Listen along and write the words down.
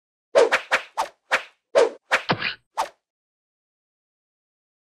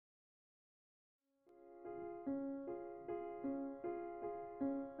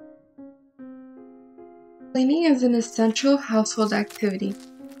Cleaning is an essential household activity,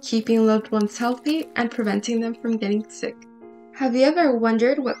 keeping loved ones healthy and preventing them from getting sick. Have you ever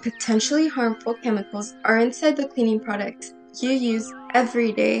wondered what potentially harmful chemicals are inside the cleaning products you use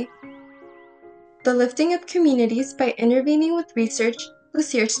every day? The Lifting Up Communities by Intervening with Research,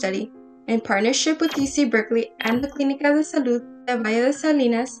 LUCIR study, in partnership with UC Berkeley and the Clínica de Salud de Valle de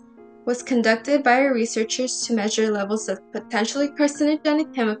Salinas, was conducted by our researchers to measure levels of potentially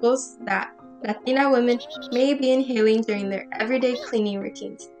carcinogenic chemicals that Latina women may be inhaling during their everyday cleaning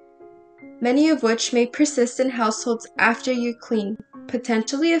routines, many of which may persist in households after you clean,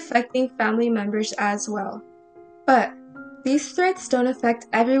 potentially affecting family members as well. But these threats don't affect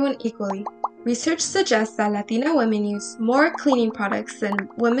everyone equally. Research suggests that Latina women use more cleaning products than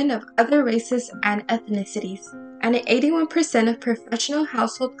women of other races and ethnicities, and 81% of professional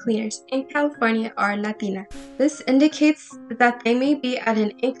household cleaners in California are Latina. This indicates that they may be at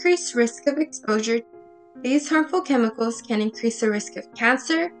an increased risk of exposure. These harmful chemicals can increase the risk of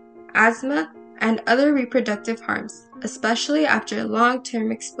cancer, asthma, and other reproductive harms, especially after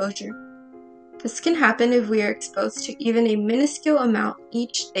long-term exposure. This can happen if we are exposed to even a minuscule amount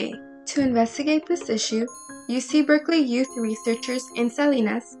each day. To investigate this issue, UC Berkeley youth researchers in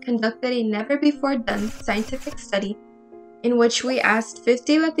Salinas conducted a never-before-done scientific study in which we asked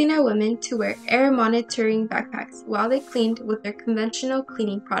 50 Latina women to wear air monitoring backpacks while they cleaned with their conventional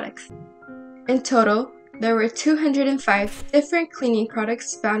cleaning products. In total, there were 205 different cleaning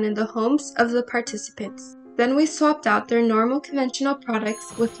products found in the homes of the participants. Then we swapped out their normal conventional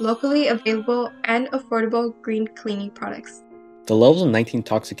products with locally available and affordable green cleaning products. The levels of 19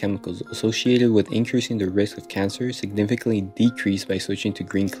 toxic chemicals associated with increasing the risk of cancer significantly decreased by switching to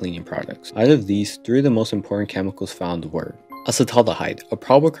green cleaning products. Out of these, 3 of the most important chemicals found were acetaldehyde, a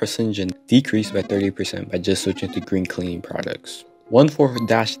probable carcinogen, decreased by 30% by just switching to green cleaning products.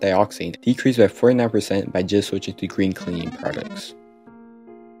 1,4-dioxane decreased by 49% by just switching to green cleaning products.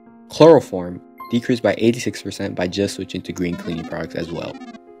 Chloroform decreased by 86% by just switching to green cleaning products as well.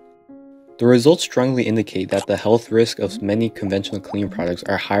 The results strongly indicate that the health risk of many conventional cleaning products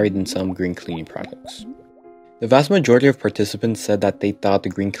are higher than some green cleaning products. The vast majority of participants said that they thought the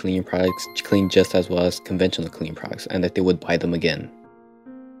green cleaning products cleaned just as well as conventional cleaning products and that they would buy them again.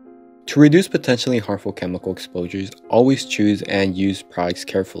 To reduce potentially harmful chemical exposures, always choose and use products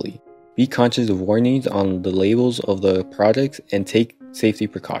carefully. Be conscious of warnings on the labels of the products and take safety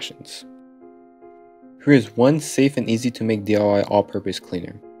precautions. Here is one safe and easy to make DIY all-purpose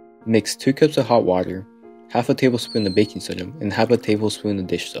cleaner. Mix 2 cups of hot water, half a tablespoon of baking soda, and half a tablespoon of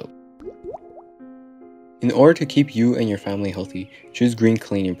dish soap. In order to keep you and your family healthy, choose green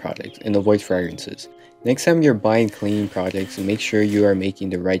cleaning products and avoid fragrances. Next time you're buying cleaning products, make sure you are making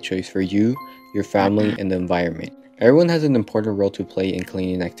the right choice for you, your family, and the environment. Everyone has an important role to play in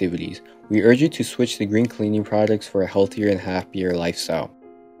cleaning activities. We urge you to switch to green cleaning products for a healthier and happier lifestyle.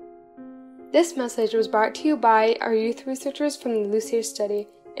 This message was brought to you by our youth researchers from the LUCIR study,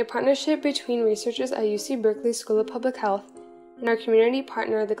 a partnership between researchers at UC Berkeley School of Public Health and our community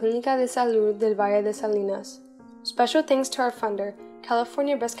partner, the Clínica de Salud del Valle de Salinas. Special thanks to our funder,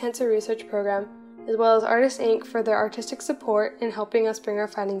 California Breast Cancer Research Program, as well as Artists Inc. for their artistic support in helping us bring our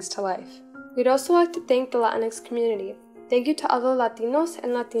findings to life. We'd also like to thank the Latinx community. Thank you to all the Latinos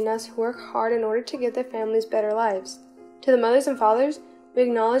and Latinas who work hard in order to give their families better lives. To the mothers and fathers, we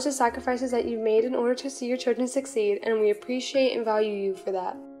acknowledge the sacrifices that you've made in order to see your children succeed, and we appreciate and value you for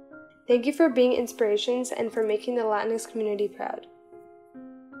that. Thank you for being inspirations and for making the Latinx community proud.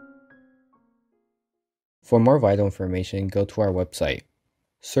 For more vital information, go to our website,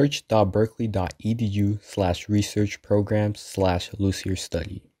 search.berkeley.edu/research programs/LUCIR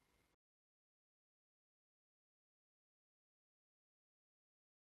study.